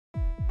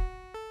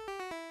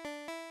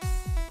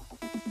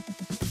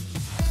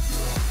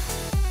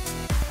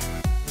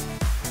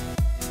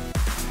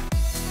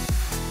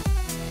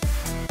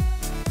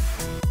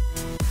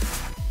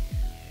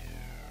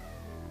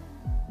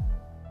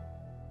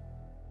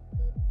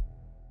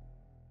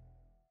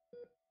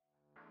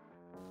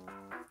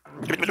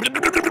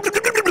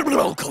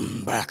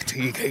Welcome back to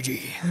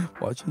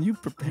EKG. Watching you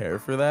prepare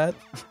for that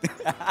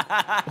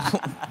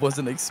was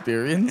an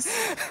experience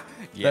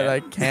that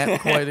I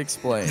can't quite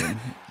explain.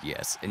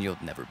 Yes, and you'll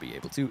never be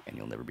able to, and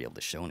you'll never be able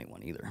to show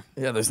anyone either.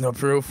 Yeah, there's no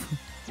proof.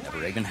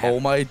 Never even happened. Oh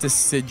my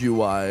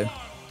decidui.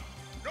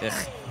 Ugh.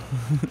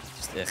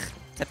 Just ugh. Is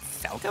that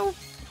Falco?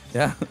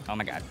 Yeah. Oh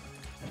my god.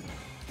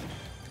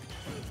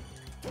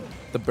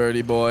 The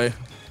birdie boy.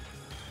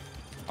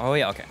 Oh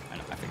yeah, okay. I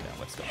know. I figured out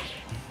what's going on.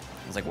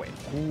 I was like, wait,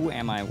 who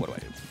am I? What do I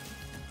do?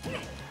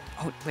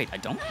 Oh, wait, I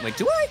don't? Wait,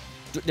 do I?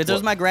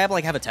 Does my grab,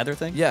 like, have a tether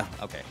thing? Yeah.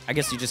 Okay. I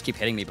guess you just keep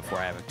hitting me before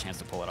I have a chance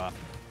to pull it off.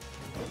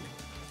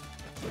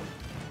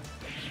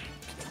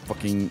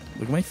 Fucking,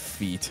 look at my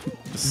feet.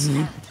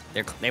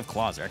 They have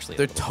claws, actually.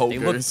 They're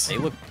togers. They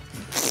look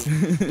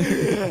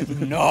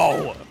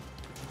No!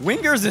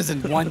 Wingers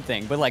isn't one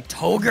thing, but, like,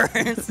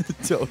 togers?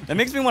 That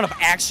makes me want to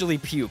actually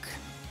puke.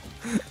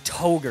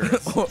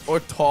 Togers. or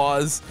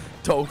taws.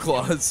 Toe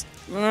claws.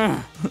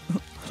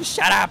 Just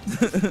shut up!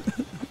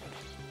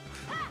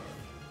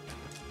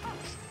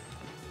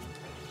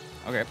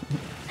 Okay.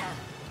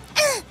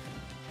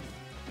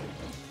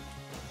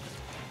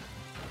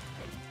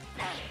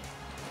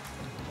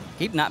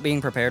 Keep not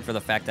being prepared for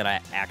the fact that I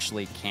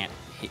actually can't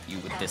hit you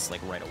with this,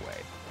 like, right away.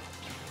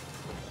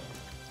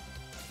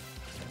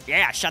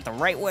 Yeah, I shot the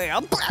right way.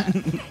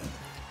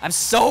 I'm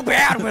so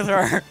bad with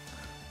her!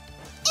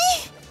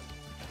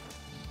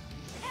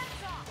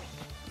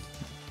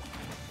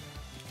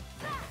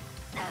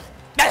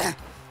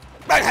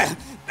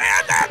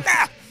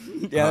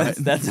 Yeah,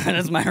 that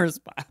is my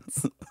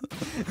response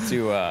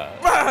to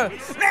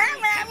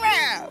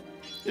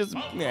just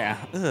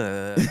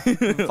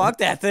fuck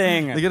that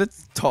thing. Look at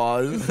its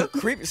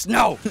taws.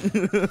 No,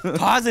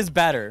 taws is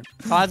better.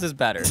 Taws is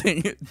better.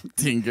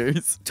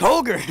 Tingers.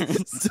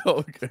 Togers.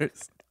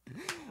 Togers.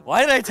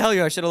 Why did I tell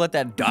you I should have let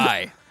that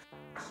die?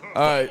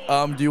 All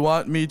right. Do you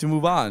want me to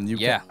move on?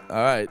 Yeah. All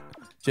right.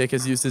 Jake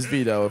has used his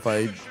veto. If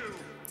I.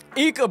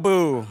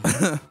 Eekaboo.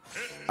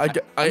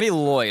 I mean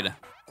Lloyd.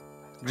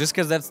 Just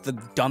because that's the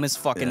dumbest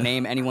fucking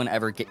name anyone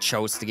ever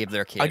chose to give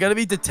their kid. I gotta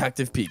be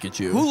Detective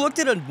Pikachu. Who looked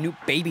at a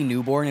baby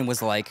newborn and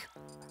was like,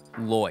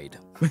 Lloyd?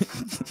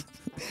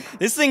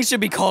 This thing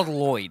should be called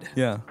Lloyd.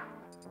 Yeah.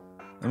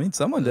 I mean,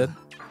 someone did.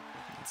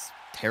 It's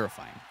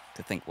terrifying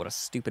to think what a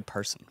stupid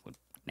person would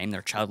name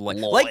their child Lloyd.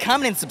 Like,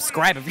 comment, and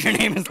subscribe if your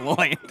name is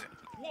Lloyd.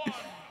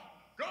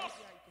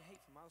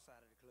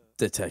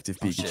 Detective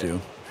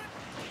Pikachu.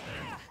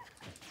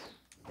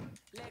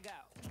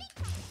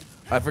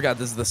 I forgot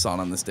this is the song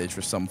on the stage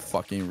for some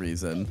fucking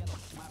reason.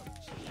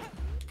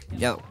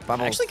 Yeah,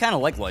 I actually kind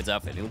of like Lloyd's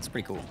outfit. He looks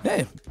pretty cool.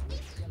 Hey.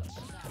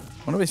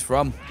 Wonder where he's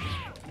from.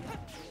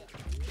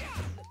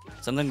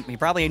 Something, he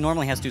probably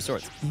normally has 2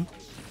 swords.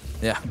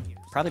 Yeah.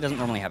 Probably doesn't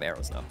normally have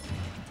arrows, though.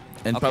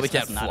 And probably so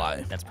can't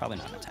fly. That's probably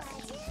not an attack.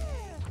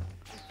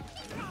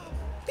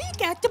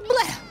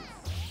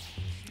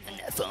 I'm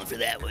not falling for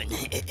that one.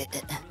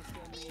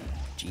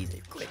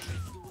 Jesus, quick.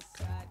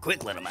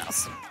 Quick, little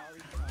mouse.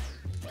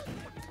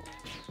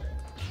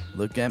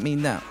 Look at me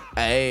now.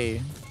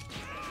 Hey.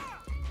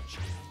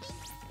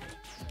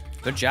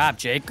 Good job,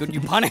 Jake. Good,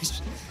 you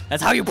punished.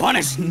 That's how you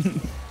punish.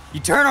 You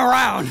turn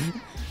around.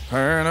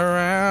 Turn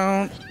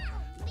around.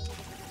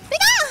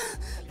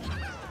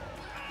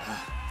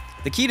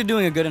 The key to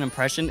doing a good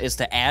impression is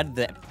to add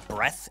the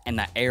breath and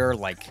the air,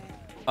 like,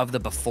 of the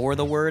before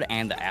the word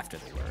and the after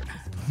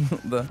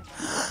the word.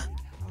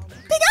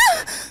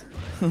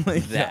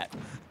 Like that.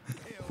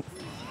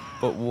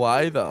 But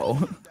why,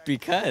 though?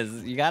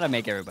 Because you gotta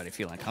make everybody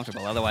feel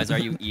uncomfortable. Otherwise, are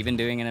you even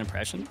doing an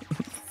impression?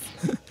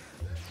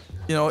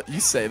 You know, you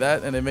say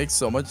that, and it makes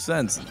so much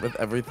sense with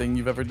everything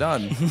you've ever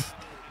done in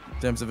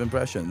terms of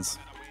impressions.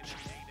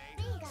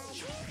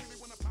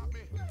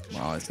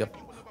 Wow, it's got.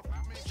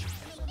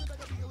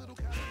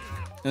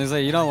 And he's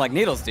like, you don't like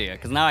needles, do you?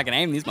 Because now I can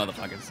aim these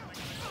motherfuckers.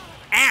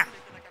 Ah!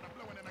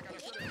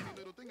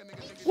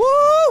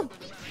 Woo!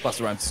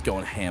 Buster Rhymes just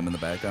going ham in the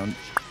background.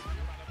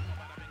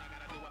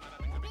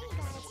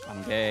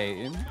 I'm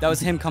gay. That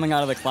was him coming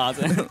out of the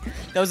closet.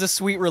 That was a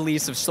sweet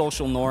release of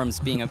social norms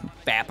being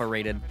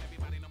evaporated.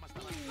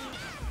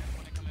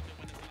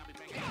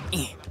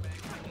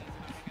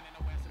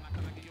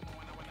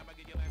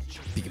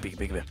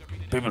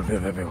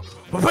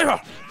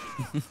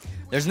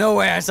 There's no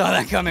way I saw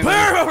that coming.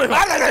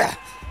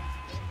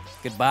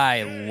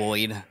 Goodbye,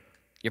 Lloyd.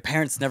 Your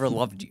parents never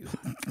loved you.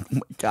 Oh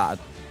my God.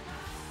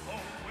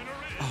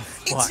 Oh,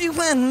 fuck. It's you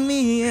and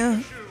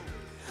me.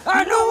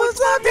 I know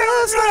it's not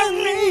just like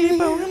me,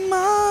 but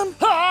Mom,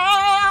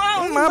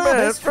 oh, my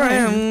best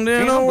friend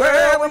in a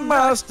world we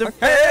must have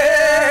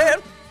had.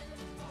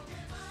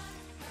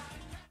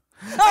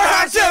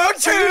 I'm so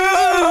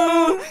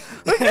true.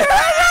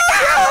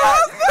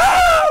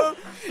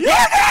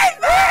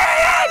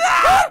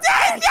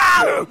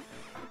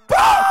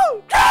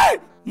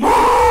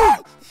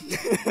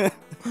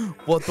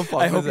 What What the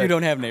fuck? I hope was that? you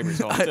don't have neighbors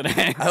home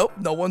today. I hope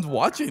no one's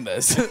watching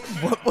this.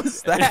 What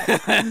was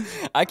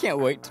that? I can't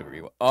wait to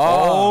rewatch.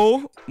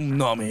 Oh,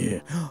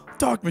 Nami.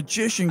 Dark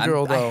Magician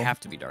Girl, though. I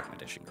have to be Dark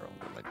Magician Girl.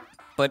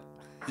 But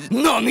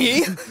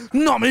Nami!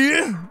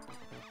 Nami!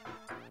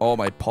 Oh,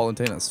 my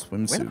Palutena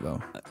swimsuit,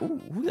 though. Ooh,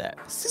 who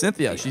that?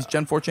 Cynthia. She's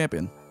Gen 4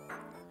 champion.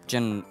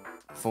 Gen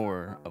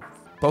 4 of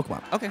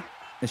Pokemon. Okay.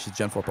 And she's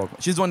Gen 4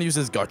 Pokemon. She's the one who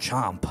uses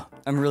Garchomp.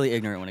 I'm really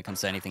ignorant when it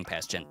comes to anything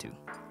past Gen 2.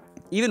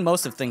 Even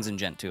most of things in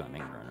Gen 2 I'm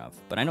ignorant of,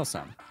 but I know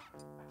some.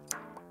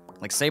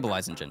 Like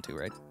Sableye's in Gen 2,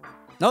 right?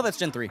 No, that's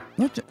Gen 3.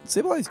 No,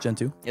 Sableye is Gen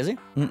 2. Is he?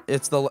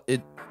 It's the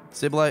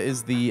Sableye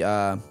is the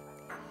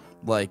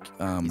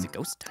He's a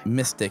ghost type.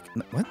 Mystic.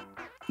 What?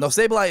 No,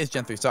 Sableye is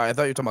Gen 3. Sorry, I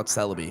thought you were talking about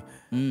Celebi.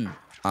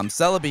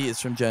 Celebi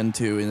is from Gen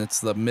 2, and it's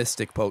the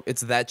Mystic Poke.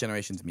 It's that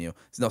generation's Mew.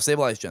 No,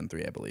 Sableye is Gen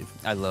 3, I believe.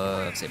 I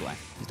love Sableye.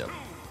 He's dope.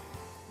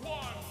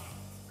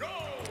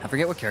 I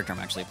forget what character I'm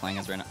actually playing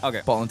as right now.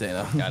 Okay.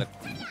 Palutena. Got it.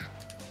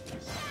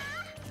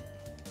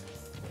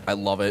 I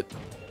love it.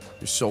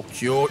 You're so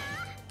cute.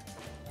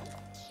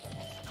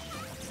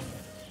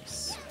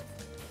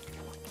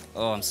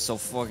 Oh, I'm so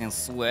fucking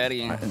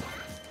sweaty.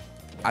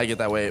 I get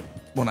that way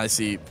when I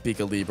see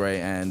Pika Libre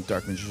and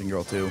Dark Magician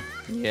Girl too.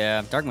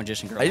 Yeah, Dark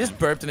Magician Girl. I just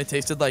burped and it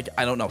tasted like,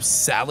 I don't know,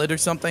 salad or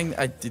something.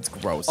 It's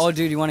gross. Oh,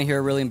 dude, you want to hear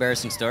a really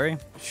embarrassing story?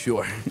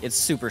 Sure. It's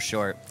super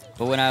short.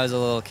 But when I was a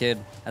little kid,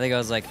 I think I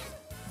was like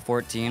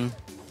 14.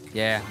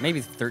 Yeah, maybe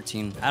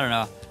 13. I don't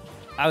know.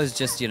 I was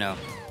just, you know,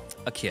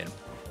 a kid.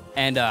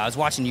 And I was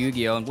watching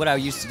Yu-Gi-Oh! And what I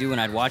used to do when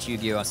I'd watch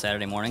Yu-Gi-Oh! On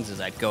Saturday mornings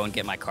is I'd go and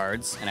get my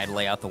cards and I'd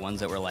lay out the ones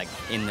that were like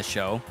in the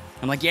show.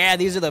 I'm like, yeah,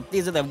 these are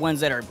the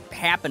ones that are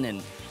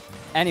happening.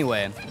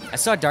 Anyway, I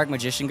saw Dark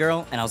Magician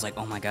Girl and I was like,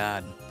 oh my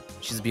god,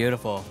 she's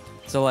beautiful.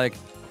 So like,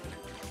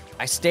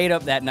 I stayed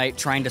up that night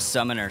trying to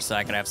summon her so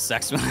I could have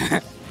sex with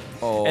her.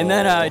 Oh. And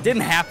then it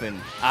didn't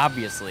happen,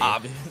 obviously.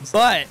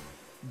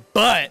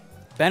 But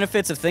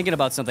benefits of thinking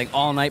about something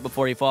all night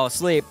before you fall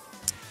asleep.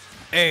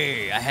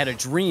 Hey, I had a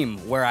dream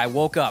where I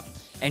woke up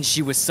and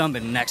she was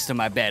summoned next to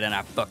my bed and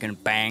I fucking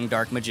banged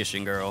Dark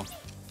Magician Girl.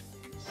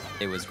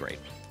 It was great.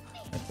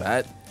 I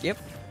bet. Yep.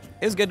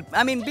 It was good.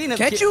 I mean, being a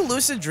Can't you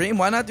lucid dream?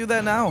 Why not do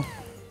that now?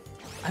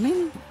 I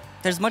mean,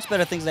 there's much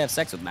better things to have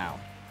sex with now.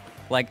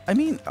 Like, I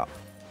mean,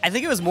 I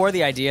think it was more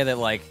the idea that,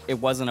 like, it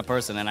wasn't a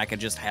person and I could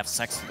just have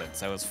sex with it,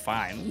 so it was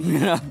fine. You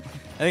know?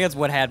 I think that's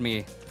what had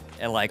me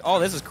at, like, oh,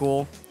 this is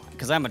cool,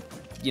 because I'm a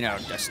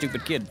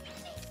stupid kid.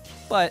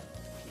 But,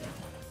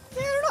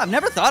 yeah, I don't know. I've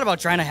never thought about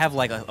trying to have,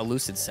 like, a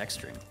lucid sex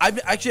dream. I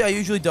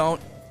usually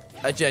don't.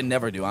 Actually, I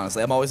never do,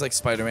 honestly. I'm always like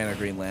Spider-Man or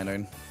Green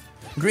Lantern.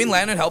 Green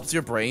Lantern helps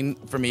your brain,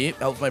 for me, it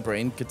helps my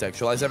brain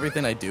contextualize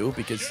everything I do,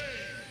 because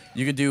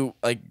you can do,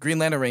 like, Green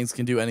Lantern rings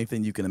can do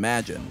anything you can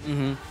imagine.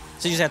 Mm-hmm.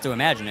 So you just have to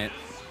imagine it,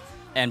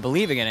 and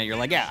believing in it, you're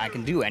like, yeah, I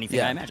can do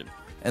anything I imagine.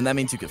 And that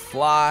means you could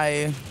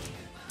fly.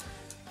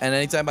 And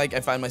anytime I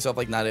find myself,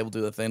 like, not able to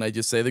do the thing, I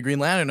just say the Green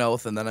Lantern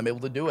oath, and then I'm able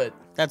to do it.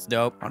 That's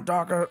dope. On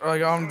darkest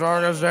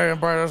day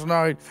and brightest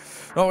night.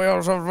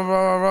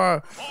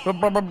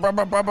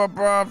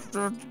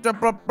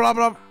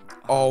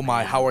 Oh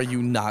my, how are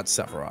you not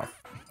Sephiroth?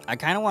 I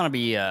kind of want to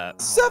be,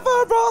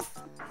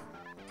 Sephiroth!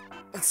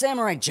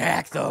 Samurai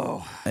Jack,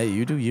 though. Hey,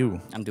 you do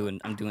you. I'm doing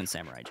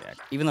Samurai Jack.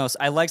 Even though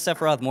I like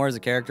Sephiroth more as a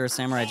character,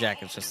 Samurai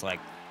Jack is just like,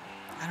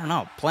 I don't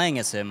know, playing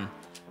as him.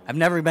 I've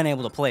never been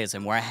able to play as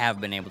him, where I have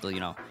been able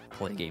to,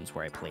 play games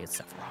where I play as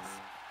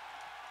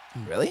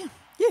Sephiroth. Really?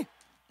 Yeah.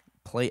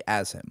 Play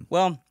as him.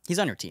 Well, he's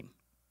on your team.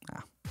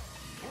 Ah.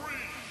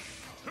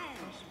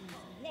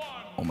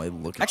 Oh my,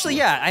 look at Actually, you.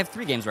 yeah, I have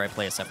 3 games where I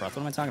play as Sephiroth. What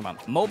am I talking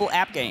about? Mobile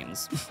app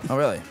games. Oh,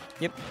 really?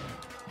 Yep.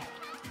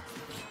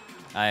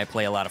 I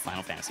play a lot of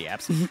Final Fantasy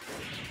apps.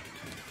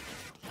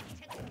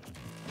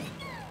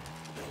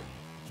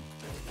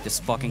 This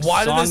fucking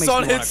Why song did the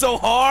song hit so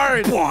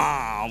hard?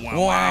 Wow,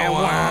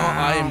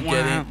 I am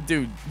getting,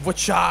 dude.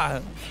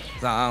 Whatcha?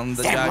 Bum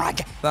ba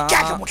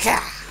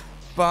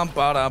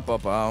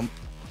bum bum.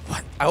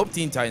 What? I hope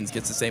Teen Titans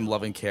gets the same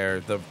love and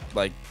care the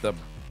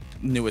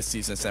newest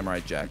season of Samurai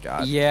Jack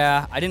got.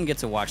 Yeah, I didn't get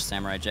to watch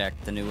Samurai Jack,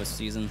 the newest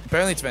season.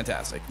 Apparently, it's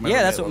fantastic.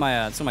 Yeah, that's what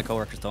my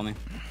coworkers told me.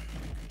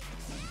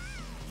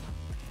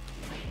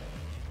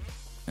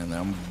 And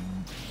then,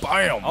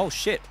 bam! Oh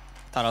shit!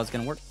 Thought I was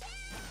gonna work.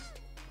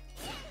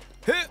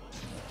 Hit!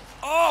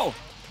 Oh!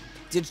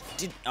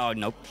 Oh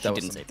nope, she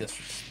didn't say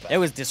disrespect. It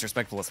was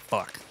disrespectful as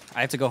fuck.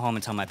 I have to go home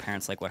and tell my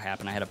parents like what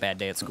happened. I had a bad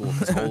day at school.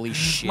 Holy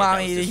shit!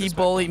 Mommy, he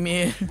bullied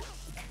me.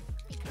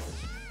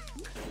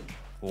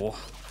 Oh.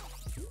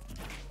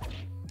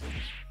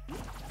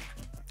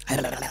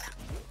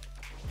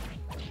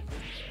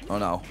 Oh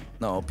no,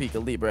 no,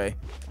 Pika Libre.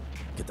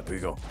 Get the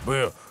Pika.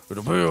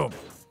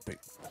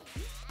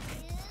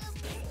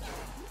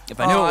 If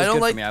I knew it was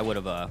good for me, I would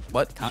have.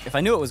 What? If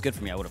I knew it was good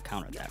for me, I would have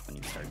countered that when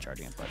you started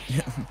charging it. But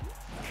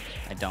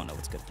I don't know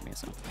what's good for me,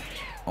 so.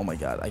 Oh my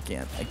god, I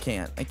can't.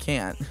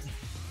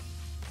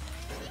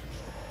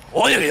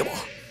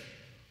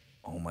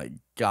 Oh my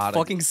god.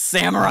 Fucking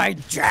Samurai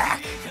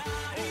Jack.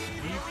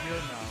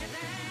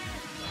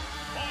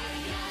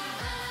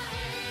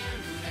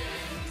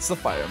 It's the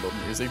Fire Emblem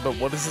music, but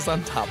what is this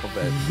on top of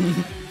it?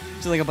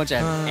 Just like a bunch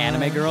of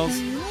anime girls.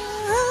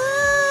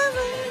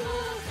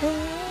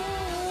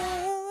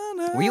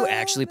 Were you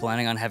actually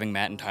planning on having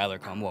Matt and Tyler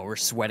come while we're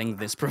sweating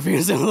this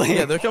profusely?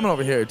 Yeah, they're coming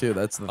over here too.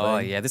 That's the thing. Oh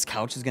yeah, this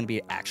couch is gonna be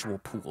an actual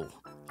pool.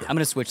 Yeah. I'm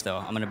gonna switch though.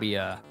 I'm gonna be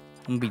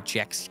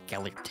Jack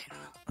Skellington.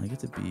 I get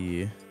to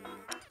be.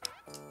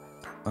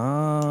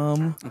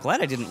 I'm glad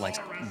I didn't like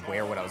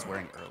wear what I was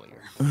wearing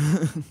earlier.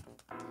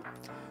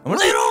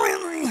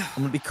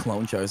 I'm gonna be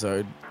Clone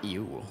Charizard.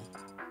 You.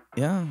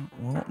 Yeah.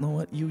 Well, know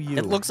what? You.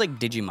 It looks like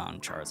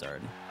Digimon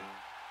Charizard.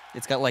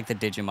 It's got like the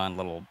Digimon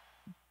little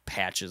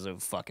patches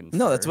of fucking fur.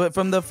 No, that's what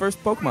from the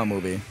first Pokemon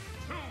movie.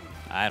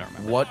 I don't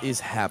remember. What is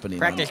happening?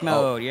 Practice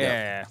mode,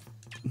 yeah.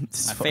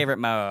 My favorite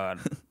mode.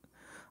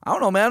 I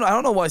don't know, man. I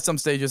don't know why some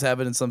stages have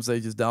it and some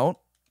stages don't.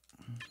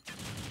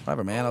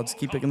 Whatever, man. I'll just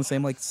keep picking the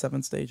same like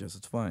 7 stages.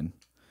 It's fine.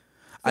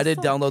 I did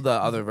download the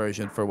other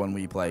version for when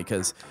we play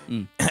because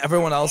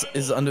everyone else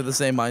is under the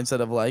same mindset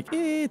of like,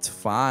 it's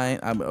fine.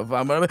 I'm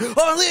gonna be,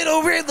 oh,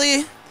 Little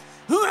Ridley.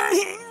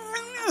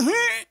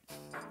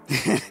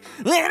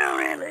 Little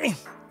Ridley.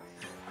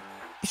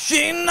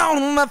 Shitting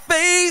on my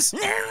face.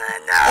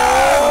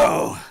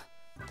 No.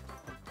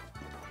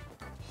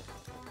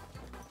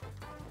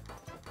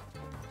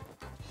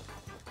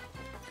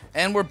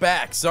 And we're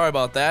back. Sorry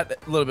about that.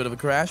 A little bit of a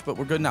crash, but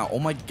we're good now. Oh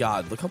my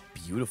god, look how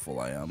beautiful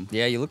I am.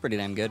 Yeah, you look pretty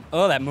damn good.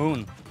 Oh, that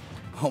moon.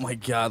 Oh my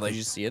god, like. Did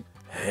you see it?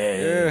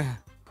 Hey.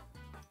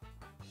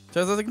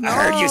 So I was like, no. I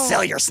heard you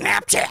sell your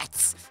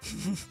Snapchats.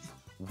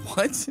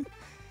 What?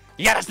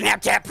 You got a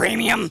Snapchat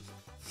premium?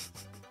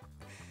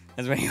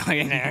 That's what he's like.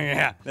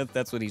 Yeah,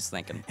 that's what he's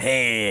thinking.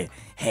 Hey.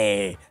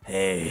 I'm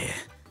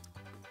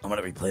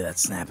gonna replay that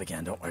snap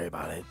again. Don't worry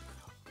about it.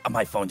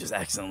 My phone just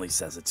accidentally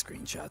says it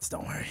screenshots.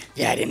 Don't worry.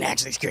 Yeah, I didn't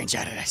actually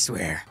screenshot it, I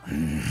swear.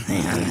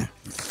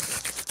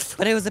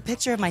 But it was a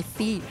picture of my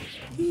feet.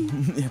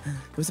 Yeah,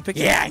 it was a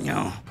picture. Yeah, I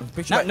know.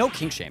 No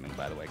kink shaming,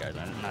 by the way, guys.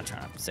 I'm not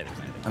trying to say there's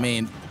anything. I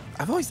mean,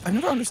 I've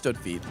never understood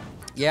feet.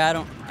 Yeah, I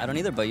don't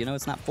either, but you know,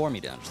 it's not for me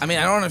to understand. I mean,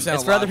 I don't understand.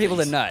 It's for other people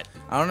to nut.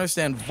 I don't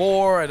understand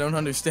vor. I don't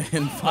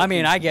understand. I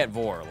mean, I get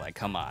vor. Like,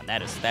 come on,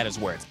 that is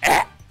where it's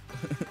at.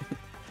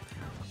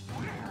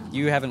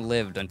 You haven't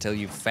lived until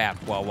you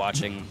fapped while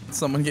watching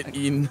someone get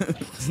eaten.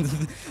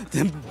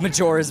 The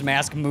Majora's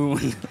Mask moon.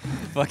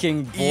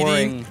 Fucking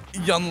boring.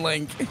 Young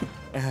Link.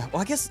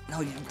 Well, I guess, no,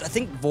 I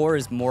think vor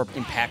is more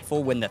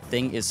impactful when the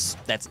thing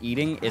that's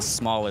eating is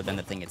smaller than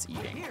the thing it's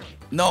eating.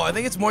 No, I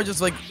think it's more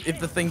just like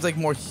if the thing's like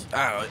more,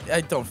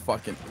 I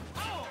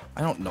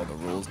don't know the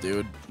rules,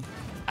 dude.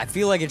 I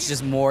feel like it's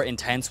just more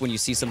intense when you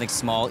see something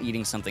small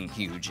eating something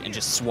huge and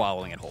just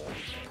swallowing it whole.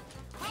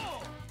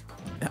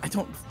 I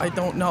don't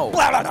know.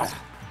 Blah, blah, blah. I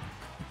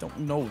don't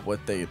know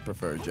what they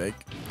prefer, Jake.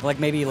 Like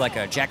maybe like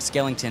a Jack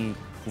Skellington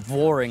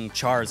voring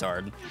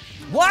Charizard.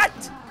 What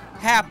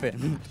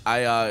happened?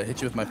 I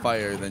hit you with my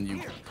fire, then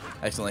you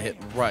accidentally hit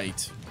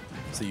right,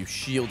 so you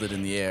shielded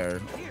in the air,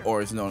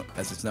 or as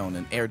it's known,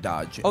 an air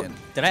dodge. Oh,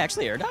 did I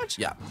actually air dodge?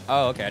 Yeah.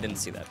 Oh, okay, I didn't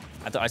see that.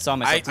 I saw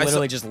myself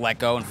literally just let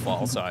go and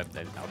fall, so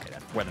okay,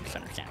 that's where the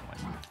defender can't win.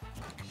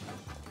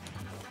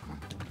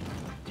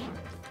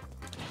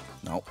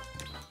 No.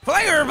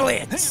 Flare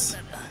Blitz!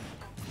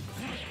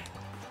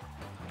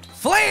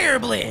 Flare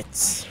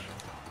Blitz!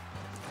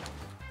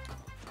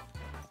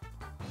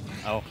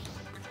 Oh.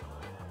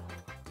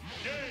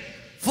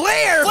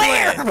 Flare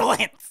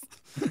Blitz!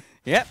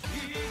 Yep.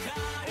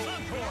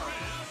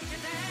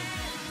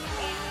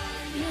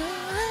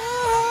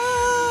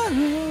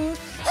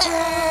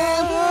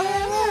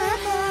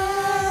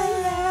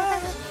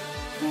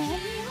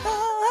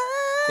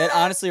 That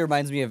honestly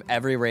reminds me of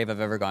every rave I've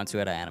ever gone to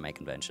at an anime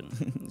convention.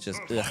 It's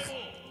just, ugh.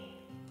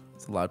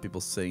 It's a lot of people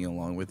singing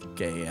along with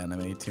gay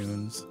anime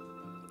tunes.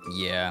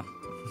 Yeah.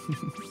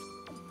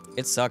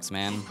 It sucks,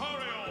 man.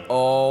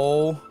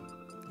 Oh.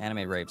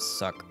 Anime raves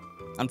suck.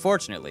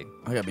 Unfortunately.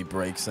 I gotta be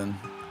Breakson.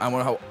 I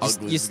wonder how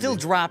ugly you still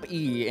drop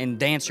E and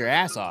dance your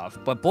ass off,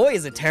 but boy,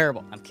 is it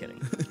terrible. I'm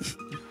kidding.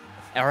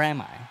 Or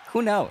am I?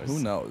 Who knows? Who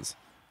knows?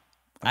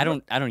 I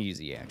don't use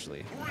E,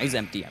 actually. I use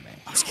MDMA.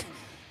 I'm just kidding.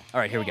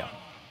 All right, here we go.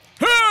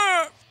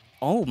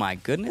 Oh my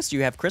goodness,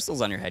 you have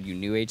crystals on your head, you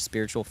new age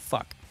spiritual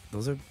fuck.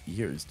 Those are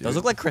ears, dude. Those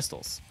look like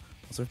crystals.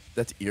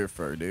 That's ear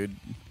fur, dude.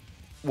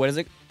 What is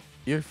it?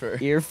 Ear fur.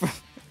 Ear fur.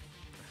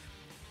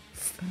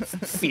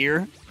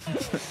 Fear?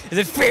 Is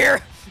it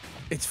fear?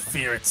 It's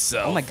fear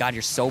itself. Oh my god,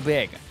 you're so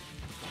big.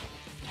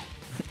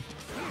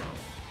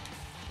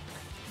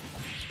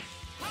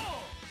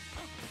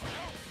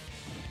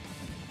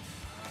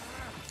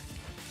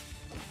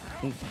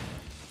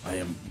 I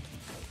am.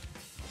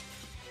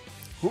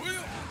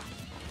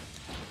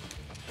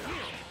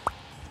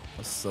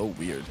 That's so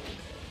weird.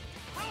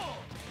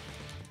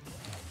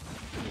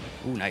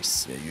 Ooh,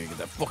 nice. Yeah, you gotta get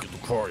that fucking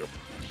Lucario.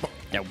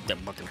 That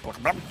fucking.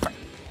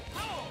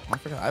 I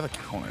forgot. I have a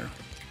counter.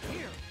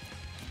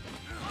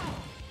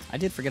 I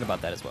did forget about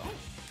that as well.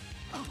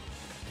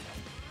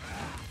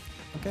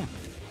 Okay.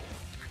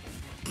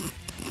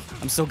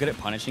 I'm so good at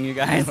punishing you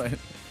guys. You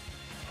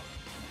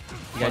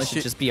guys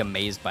should just be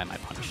amazed by my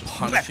punishment.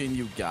 Punishing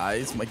you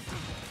guys?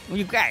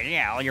 You guys,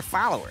 yeah, all your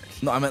followers.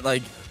 No, I meant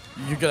like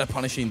you're good at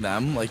punishing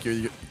them. Like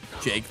you're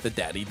Jake, the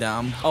daddy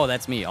dom. Oh,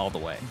 that's me all the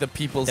way. The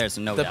people's. There's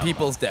no The doubt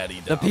people's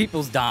daddy dom. The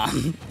people's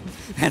dom.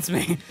 That's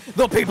me.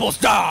 The people's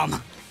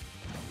dom.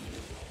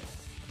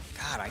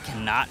 God, I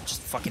cannot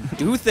just fucking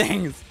do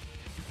things.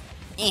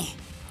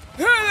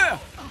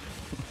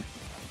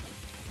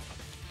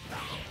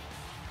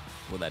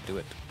 Will that do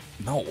it?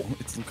 No,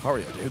 it's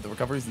Lucario, dude. The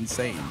recovery is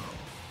insane.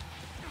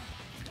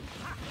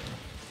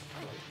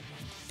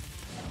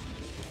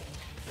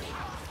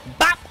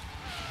 Bop!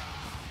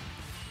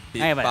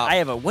 Beep, I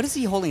have a. What is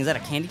he holding? Is that a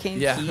candy cane?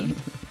 Yeah. Key?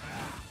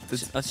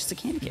 That's just a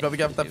candy cane. Probably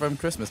got that from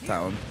Christmas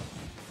Town.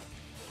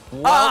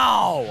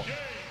 Wow!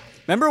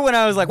 Remember when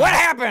I was like, "What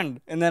happened?"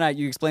 And then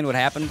you explained what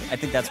happened. I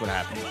think that's what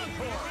happened.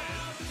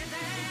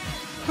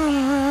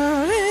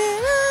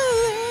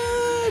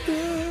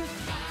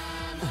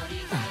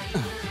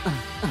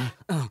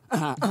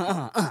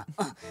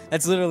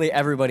 That's literally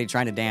everybody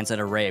trying to dance at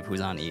a rave who's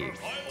on E.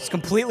 It's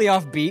completely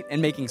off beat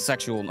and making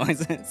sexual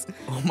noises.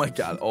 Oh my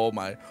god. Oh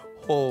my.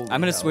 Holy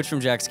I'm gonna hell. switch from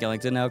Jack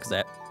Skellington now because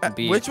that would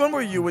be Which one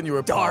were you when you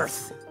were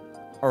Darth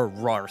or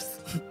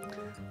Rarth.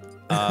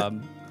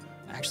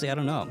 Actually, I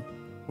don't know.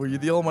 Were you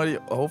the almighty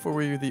Oaf or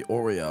were you the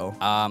Oreo?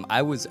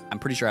 I'm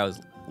pretty sure I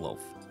was Loaf.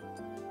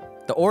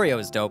 The Oreo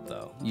is dope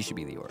though. You should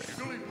be the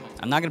Oreo.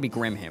 I'm not gonna be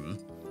Grimhim.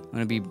 I'm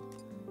gonna be.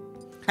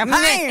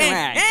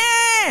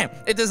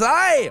 It is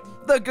I,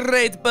 the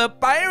great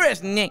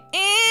papyrus. I'm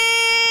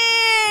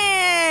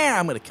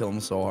gonna kill him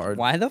so hard.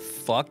 Why the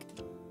fuck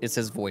is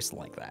his voice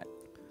like that?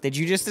 Did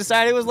you just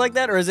decide it was like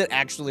that, or is it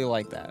actually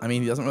like that? I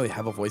mean, he doesn't really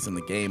have a voice in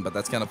the game, but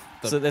that's kind of.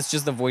 So that's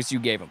just the voice you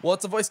gave him. Well,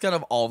 it's a voice kind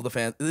of all of the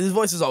fans. His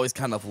voice is always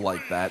kind of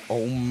like that.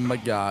 Oh my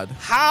god.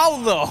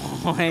 How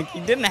though? Like he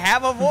didn't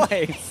have a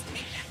voice.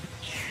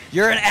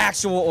 You're an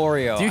actual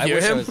Oreo. Do you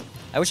hear him?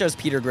 I wish I was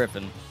Peter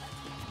Griffin.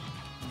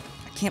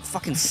 I can't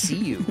fucking see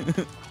you.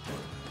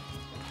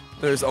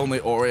 There's only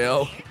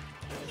Oreo.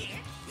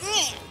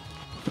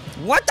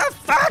 What the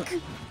fuck?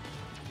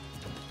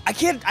 I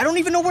can't. I don't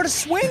even know where to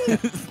swing.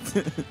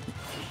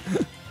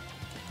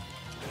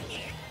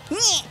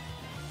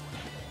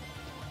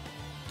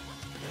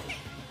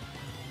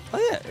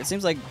 Oh yeah, it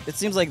seems like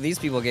these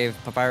people gave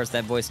Papyrus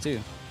that voice too.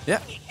 Yeah.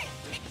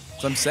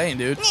 That's what I'm saying,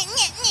 dude.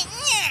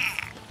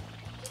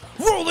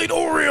 Rolling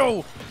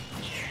Oreo!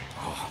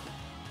 Oh.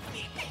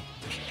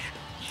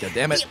 God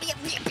damn it.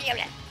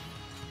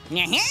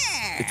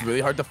 It's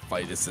really hard to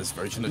fight as this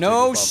version of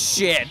No Jigglypuff.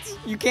 shit.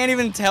 You can't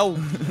even tell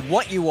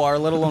what you are,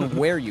 let alone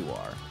where you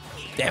are.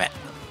 Damn it.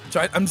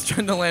 I'm just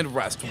trying to land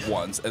rest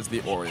once as the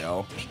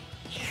Oreo.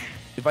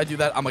 If I do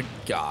that, I'm a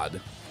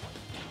god.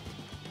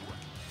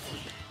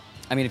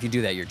 I mean, if you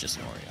do that, you're just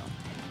an Oreo.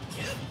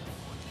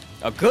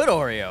 A good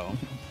Oreo,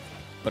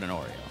 but an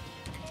Oreo.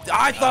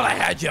 I thought I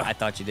had you. I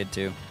thought you did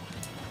too.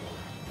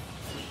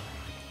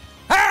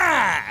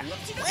 Ah!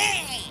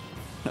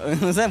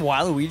 Was that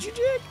Waluigi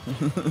jig?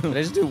 Did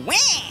I just do wah?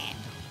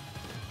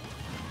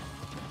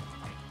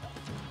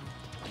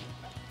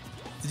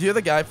 Did you hear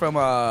the guy from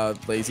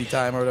Lazy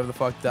Time or whatever the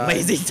fuck died?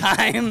 Lazy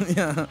Time?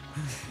 Yeah.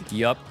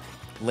 Yup.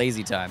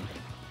 Lazy Time.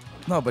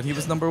 No, but he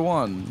was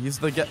 #1.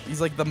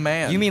 He's like the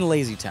man. You mean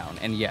Lazy Town?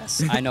 And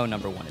yes, I know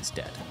 #1 is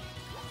dead.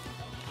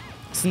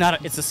 It's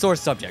not. It's a sore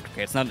subject.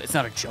 Okay, it's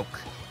not a joke.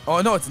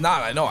 Oh no, it's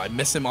not. I know. I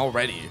miss him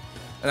already,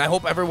 and I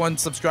hope everyone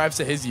subscribes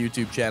to his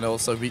YouTube channel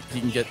so he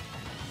can get,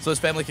 so his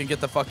family can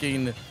get the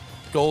fucking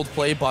gold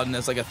play button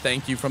as like a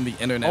thank you from the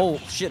internet. Oh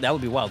shit, that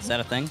would be wild. Is that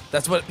a thing?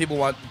 That's what people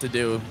want to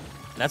do.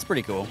 That's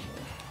pretty cool.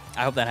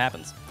 I hope that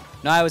happens.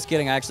 No, I was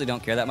kidding. I actually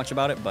don't care that much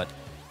about it, but.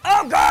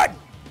 Oh god!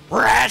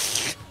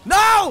 Rest!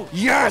 No!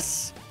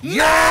 Yes!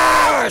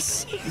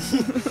 Yes!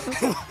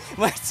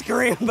 My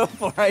scream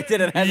before I did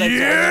it as I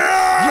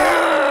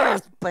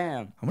yes!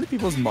 Bam! How many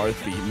people has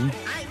Marth beaten?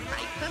 I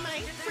fight for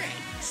my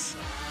friends.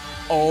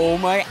 Oh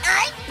my!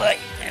 I fight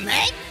for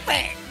my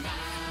friends.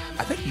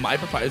 I think my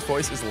Papyrus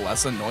voice is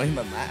less annoying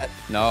than that.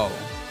 No,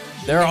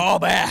 they're all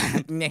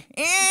bad.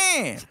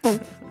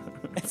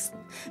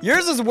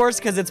 Yours is worse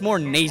because it's more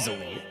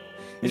nasally.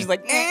 It's just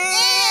like.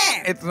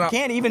 It's not.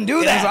 Can't even do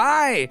It is that.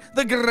 I,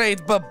 the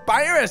great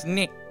Papyrus.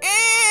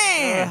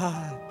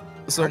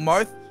 So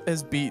Marth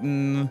has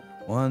beaten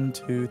 1,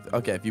 2,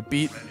 okay, if you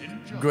beat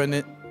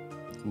Granite.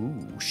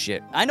 Ooh,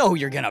 shit. I know who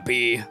you're gonna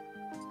be.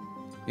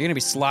 You're gonna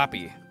be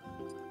sloppy.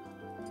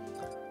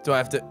 Do I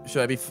have to?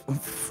 Should I be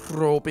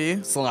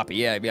Froppy? Sloppy,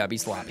 yeah, be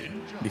sloppy.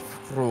 Be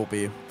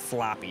Froppy.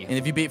 Floppy. And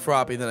if you beat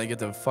Froppy, then I get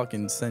to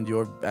fucking send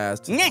your ass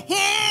to.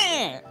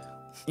 Yeah.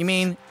 You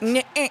mean?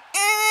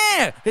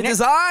 It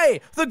is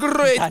I, the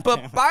great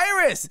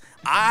Papyrus.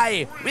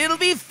 I will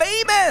be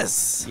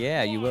famous.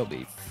 Yeah, you will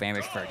be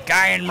famous for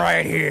dying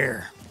right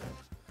here.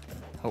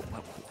 Oh,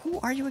 who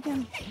are you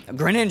again?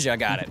 Greninja,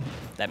 got it.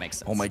 That makes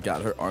sense. Oh my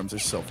god, her arms are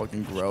so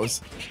fucking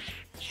gross.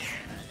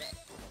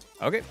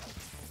 Okay.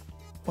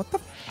 What the?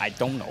 I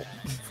don't know.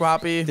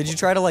 Froppy. Did you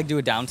try to like do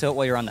a down tilt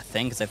while you're on the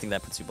thing? Because I think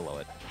that puts you below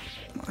it.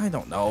 I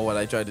don't know what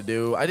I tried to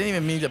do. I didn't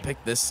even mean to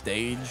pick this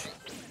stage.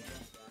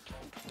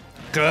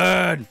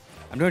 good.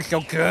 I'm doing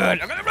so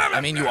good.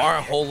 I mean, you are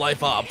a whole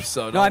life up,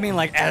 so. No, I mean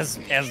like as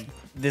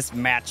this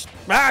match.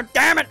 Ah,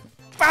 damn it!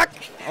 Fuck!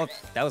 Oh,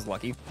 that was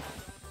lucky.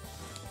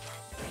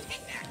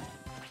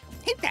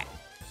 Hit that.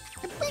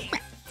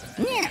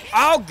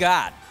 Oh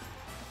God!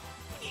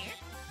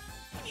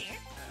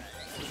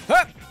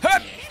 Hup!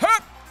 Hup!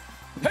 Hup!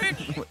 Hey!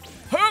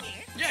 Hup!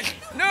 Yes!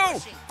 No!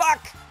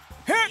 Fuck!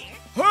 Hup!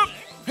 Hup!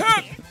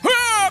 Hup!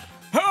 Hup!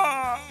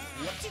 Hup!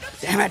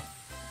 Damn it!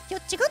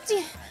 Yotchi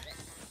gotchi.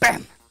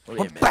 Bam! Wait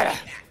a minute. Better.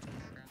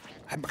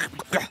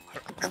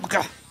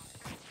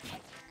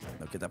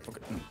 No, get that.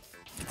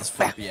 Get this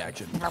floppy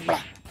action.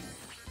 I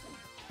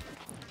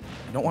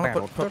don't want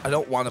to put. I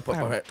don't want to put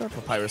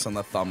Papyrus on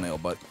the thumbnail,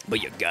 but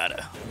you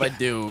gotta. if I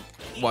do,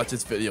 watch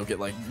this video get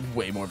like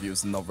way more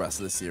views than the rest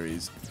of the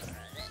series.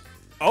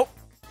 Oh!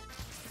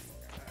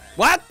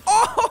 What?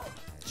 Oh!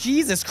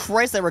 Jesus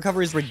Christ, that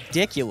recovery is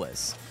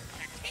ridiculous.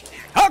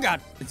 Oh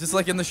God! It's just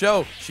like in the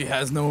show. She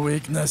has no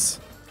weakness.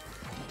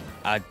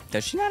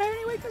 Does she not have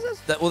any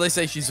weaknesses? Well, they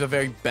say she's a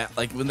very bad.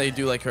 Like when they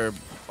do like her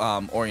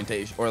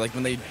orientation, or like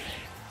when they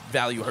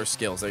value her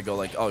skills, they go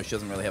like, oh, she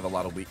doesn't really have a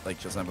lot of like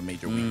she doesn't have a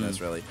major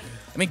weakness really.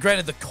 I mean,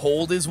 granted, the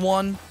cold is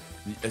one,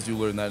 as you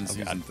learn that in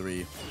season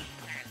 3.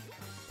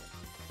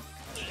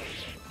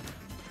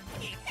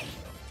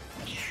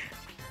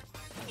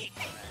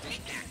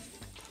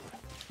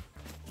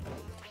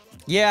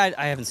 Yeah,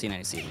 I haven't seen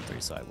any season 3,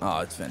 so I won't. Oh,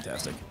 it's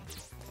fantastic.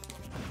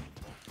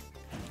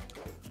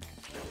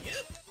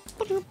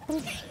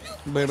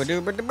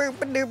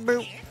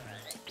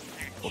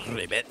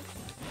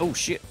 Oh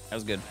shit, that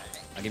was good.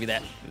 I'll give you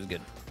that. It was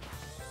good.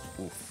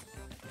 Oof.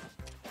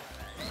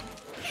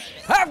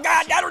 Oh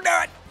God, that'll do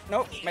it.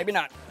 Nope, maybe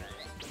not.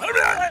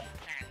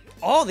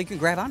 Oh, they can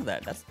grab onto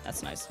that.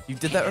 That's nice. You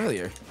did that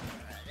earlier.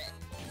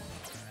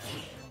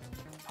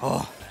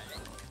 Oh,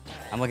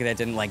 I'm looking at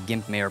that. Didn't like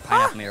gimp me or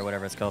pineapple me or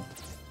whatever it's called.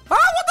 Ah,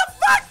 what the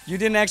fuck? You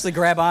didn't actually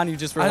grab on. You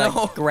just were I like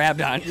know.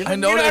 grabbed on. I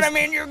know You know what that- I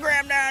mean? You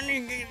grabbed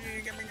on.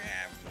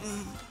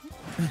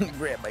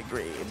 Grab my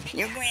grave.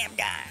 You grabbed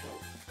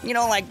on. You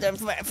know, like the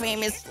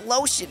famous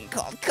lotion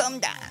called Cum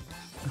Don.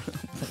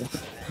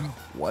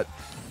 What?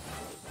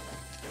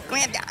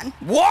 Grabbed on.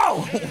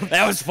 Whoa,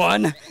 that was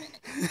fun.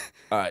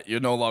 All right, you're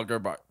no longer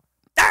Bart.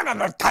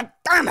 Damn it! God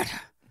damn it!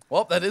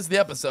 Well, that is the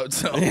episode.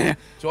 So, Yeah.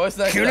 join us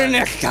next Tune time. in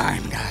next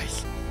time,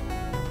 guys.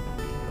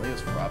 I think it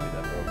was probably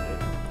that real good.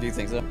 Do you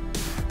think so?